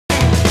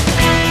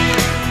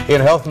In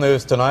health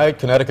news tonight,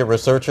 Connecticut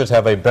researchers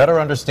have a better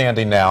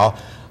understanding now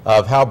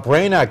of how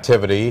brain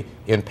activity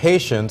in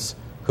patients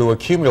who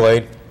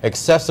accumulate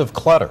excessive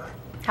clutter.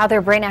 How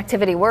their brain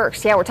activity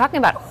works. Yeah, we're talking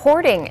about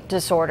hoarding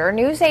disorder.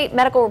 News 8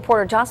 medical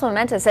reporter Jocelyn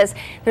Menta says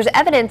there's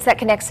evidence that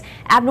connects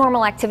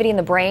abnormal activity in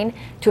the brain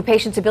to a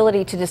patient's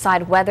ability to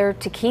decide whether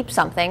to keep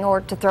something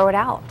or to throw it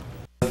out.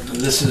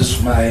 This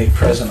is my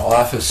present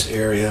office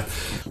area.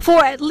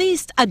 For at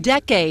least a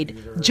decade,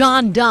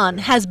 John Dunn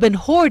has been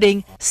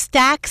hoarding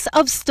stacks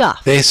of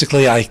stuff.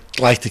 Basically, I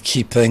like to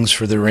keep things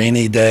for the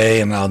rainy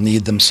day, and I'll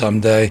need them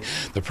someday.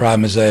 The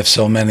problem is I have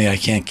so many I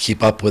can't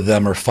keep up with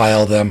them or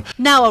file them.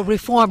 Now a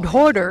reformed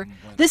hoarder,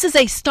 this is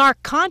a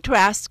stark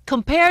contrast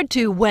compared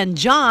to when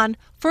John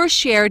first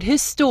shared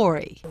his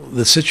story.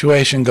 The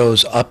situation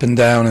goes up and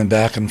down and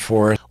back and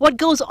forth. What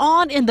goes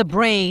on in the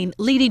brain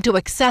leading to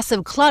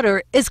excessive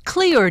clutter is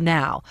clear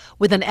now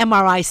with an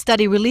MRI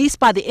study released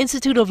by the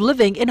Institute of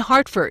Living in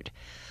Hartford.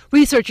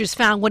 Researchers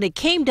found when it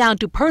came down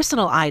to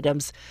personal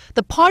items,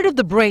 the part of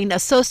the brain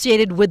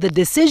associated with the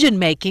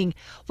decision-making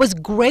was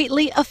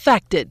greatly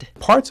affected.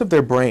 Parts of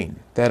their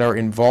brain that are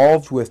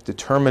involved with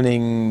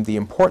determining the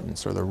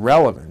importance or the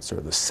relevance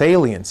or the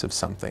salience of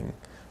something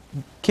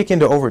kick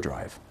into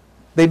overdrive.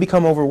 They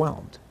become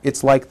overwhelmed.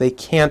 It's like they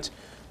can't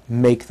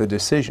make the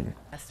decision.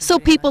 So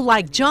people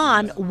like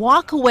John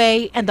walk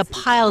away and the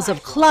piles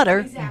of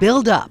clutter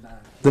build up.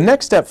 The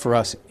next step for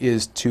us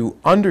is to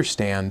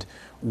understand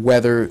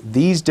whether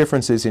these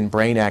differences in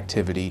brain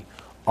activity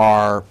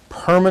are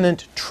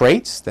permanent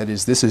traits, that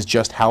is, this is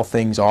just how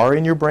things are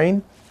in your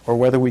brain, or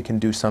whether we can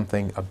do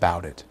something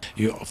about it.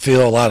 You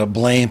feel a lot of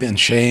blame and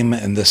shame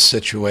in this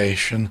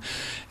situation,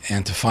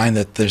 and to find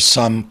that there's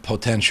some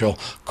potential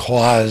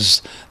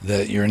cause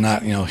that you're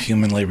not,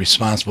 humanly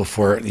responsible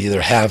for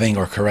either having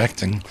or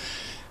correcting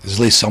is at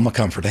least somewhat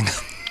comforting.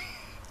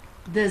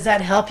 Does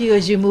that help you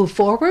as you move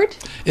forward?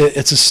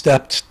 It's a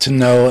step to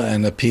know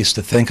and a piece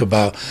to think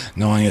about,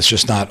 knowing it's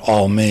just not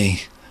all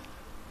me,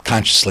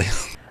 consciously.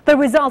 The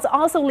results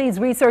also leads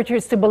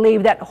researchers to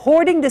believe that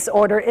hoarding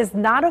disorder is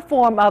not a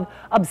form of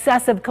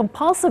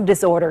obsessive-compulsive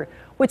disorder,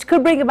 which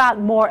could bring about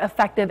more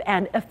effective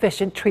and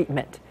efficient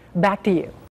treatment. Back to you.